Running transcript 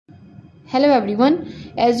Hello everyone.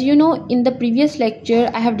 As you know, in the previous lecture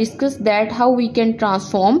I have discussed that how we can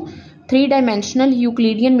transform three-dimensional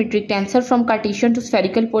Euclidean metric tensor from Cartesian to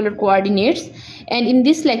spherical polar coordinates, and in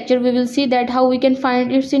this lecture we will see that how we can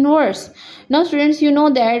find its inverse. Now students, you know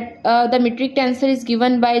that the metric tensor is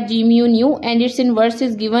given by G mu nu and its inverse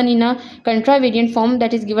is given in a contravariant form,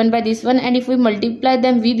 that is given by this one, and if we multiply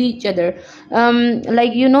them with each other,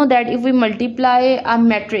 like you know that if we multiply a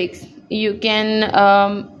matrix, you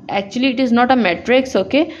can actually it is not a matrix,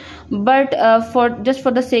 okay, but for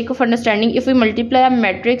the sake of understanding, if we multiply a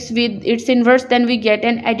matrix with its inverse, then we get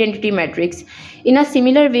an identity matrix. In a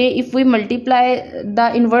similar way, if we multiply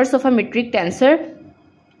the inverse of a metric tensor,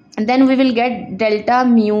 then we will get delta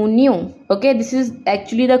mu nu, okay. This is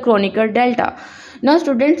actually the Kronecker delta. Now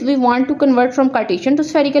students, we want to convert from Cartesian to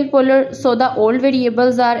spherical polar, so the old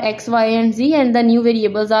variables are x, y and z, and the new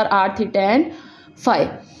variables are r, theta and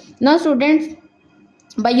phi. Now students,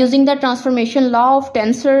 by using the transformation law of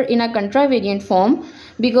tensor in a contravariant form,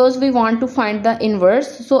 because we want to find the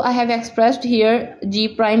inverse, so I have expressed here g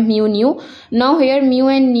prime mu nu. Now here mu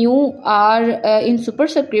and nu are in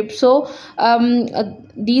superscript, so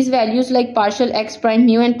these values like partial x prime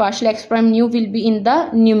mu and partial x prime nu will be in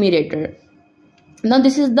the numerator. Now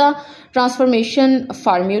this is the transformation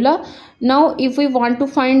formula. Now if we want to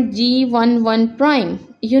find g11 prime,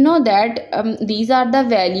 you know that these are the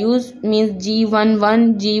values, means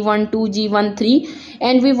g11, g12, g13,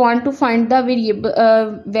 and we want to find the variable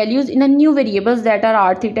values in a new variables that are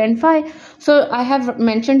r, theta and phi. So I have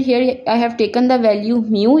mentioned here, I have taken the value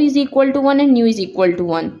mu is equal to 1 and nu is equal to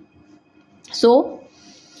 1. So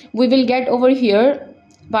we will get over here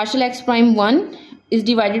partial x prime 1 is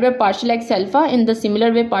divided by partial x alpha, in the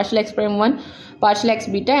similar way partial x prime 1, partial x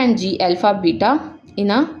beta and g alpha beta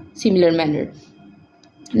in a similar manner.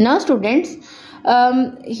 Now students,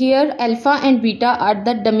 here alpha and beta are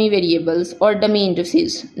the dummy variables or dummy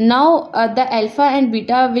indices. Now the alpha and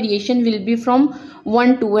beta variation will be from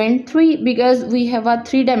 1, 2 and 3, because we have a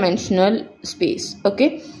three-dimensional space,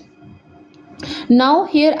 okay. Now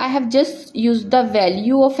here I have just used the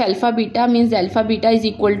value of alpha beta, means alpha beta is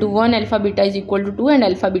equal to 1, alpha beta is equal to 2 and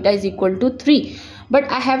alpha beta is equal to 3. But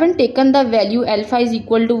I haven't taken the value alpha is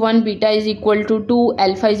equal to 1, beta is equal to 2,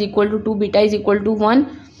 alpha is equal to 2, beta is equal to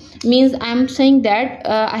 1. Means I am saying that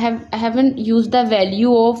I haven't used the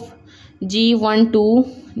value of g12,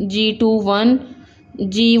 g21,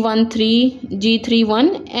 g13,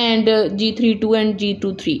 g31 and g32 and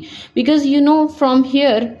g23, because you know from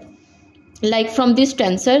here, like from this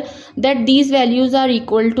tensor, that these values are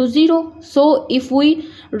equal to 0. So if we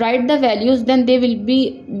write the values, then they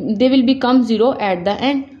will become 0 at the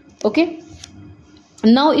end, okay.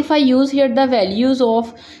 Now if I use here the values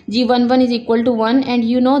of g11 is equal to 1, and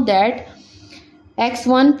you know that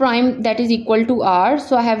x1 prime that is equal to r,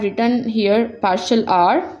 so I have written here partial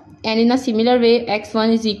r, and in a similar way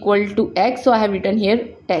x1 is equal to x, so I have written here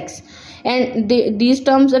x, and these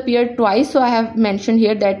terms appear twice, so I have mentioned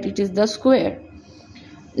here that it is the square.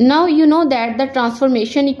 Now you know that the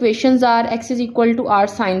transformation equations are x is equal to r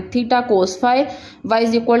sin theta cos phi, y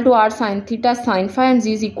is equal to r sin theta sin phi, and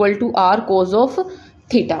z is equal to r cos of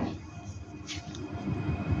theta.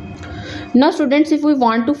 Now students, if we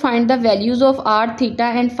want to find the values of r, theta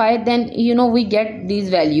and phi, then you know we get these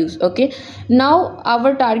values, okay. Now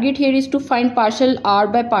our target here is to find partial r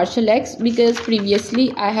by partial x, because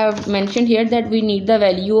previously I have mentioned here that we need the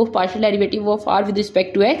value of partial derivative of r with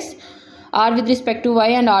respect to x, r with respect to y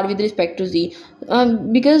and r with respect to z.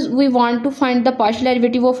 Because we want to find the partial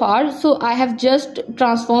derivative of r, so I have just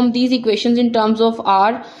transformed these equations in terms of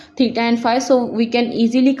r, theta and phi, so we can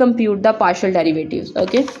easily compute the partial derivatives,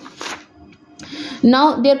 okay.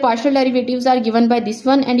 Now their partial derivatives are given by this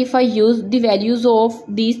one, and if I use the values of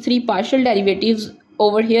these three partial derivatives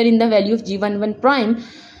over here in the value of g11 prime,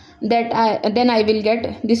 then I will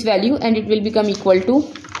get this value and it will become equal to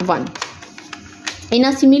 1. In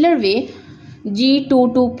a similar way,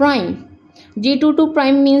 g22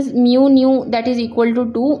 prime means mu nu that is equal to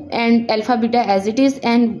 2 and alpha beta as it is,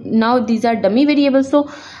 and now these are dummy variables, so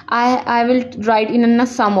I will write in a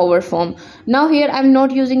sum over form. Now here I am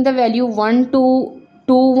not using the value 1 2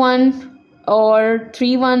 2 1 or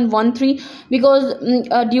 3 1 1 3, because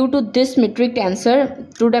due to this metric tensor,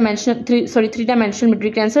 three-dimensional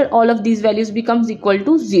metric tensor, all of these values becomes equal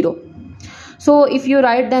to 0. So if you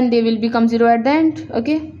write, then they will become 0 at the end,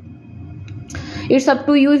 okay. It's up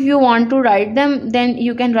to you if you want to write them, then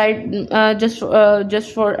you can write just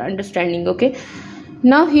for understanding, okay.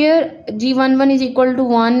 Now here g11 is equal to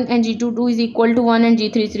 1 and g22 is equal to 1 and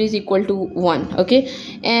g33 is equal to 1, okay,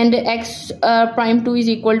 and x prime 2 is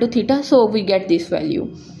equal to theta, so we get this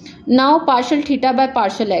value. Now partial theta by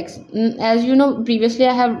partial x. As you know, previously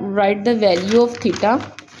I have write the value of theta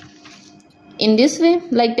in this way,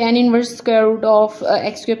 like tan inverse square root of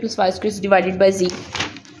x square plus y square is divided by z.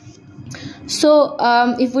 So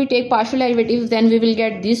if we take partial derivatives, then we will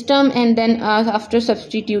get this term, and then after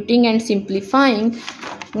substituting and simplifying,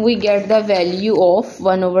 we get the value of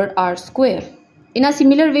 1 over r square. In a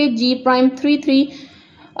similar way, g prime 3 3,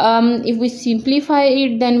 if we simplify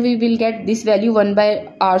it, then we will get this value 1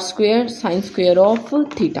 by r square sine square of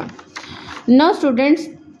theta. Now students,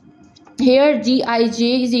 here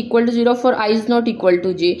gij is equal to 0 for I is not equal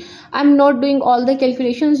to j. I'm not doing all the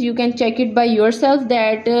calculations. You can check it by yourself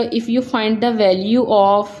that if you find the value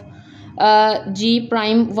of g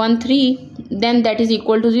prime 1 3, then that is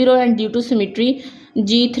equal to 0, and due to symmetry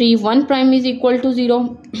g3 1 prime is equal to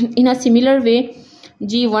 0. In a similar way,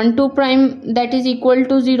 g1 2 prime that is equal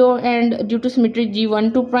to 0, and due to symmetry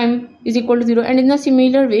g1 2 prime is equal to 0, and in a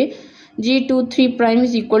similar way g2 3 prime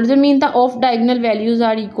is equal to 0, means the off diagonal values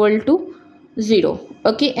are equal to 0.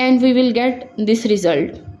 Okay, and we will get this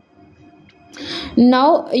result.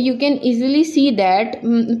 Now you can easily see that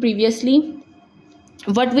previously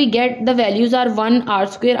what we get, the values are 1 r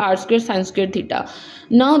square sine square theta.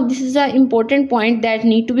 Now this is an important point that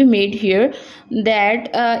need to be made here, that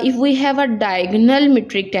if we have a diagonal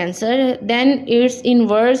metric tensor, then its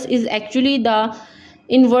inverse is actually the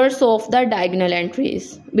inverse of the diagonal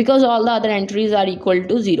entries, because all the other entries are equal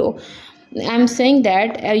to 0. I'm saying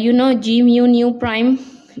that you know, g mu nu prime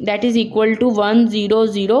that is equal to 1 0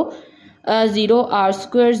 0 0 r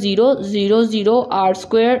square 0 0 0 r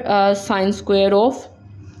square sine square of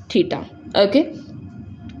theta. Okay,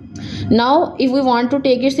 now if we want to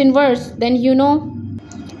take its inverse, then you know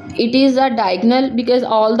it is a diagonal, because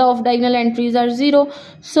all the off diagonal entries are 0.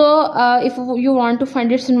 So if you want to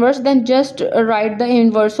find its inverse, then just write the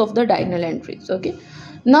inverse of the diagonal entries. Okay,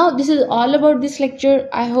 now this is all about this lecture.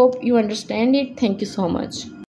 I hope you understand it. Thank you so much.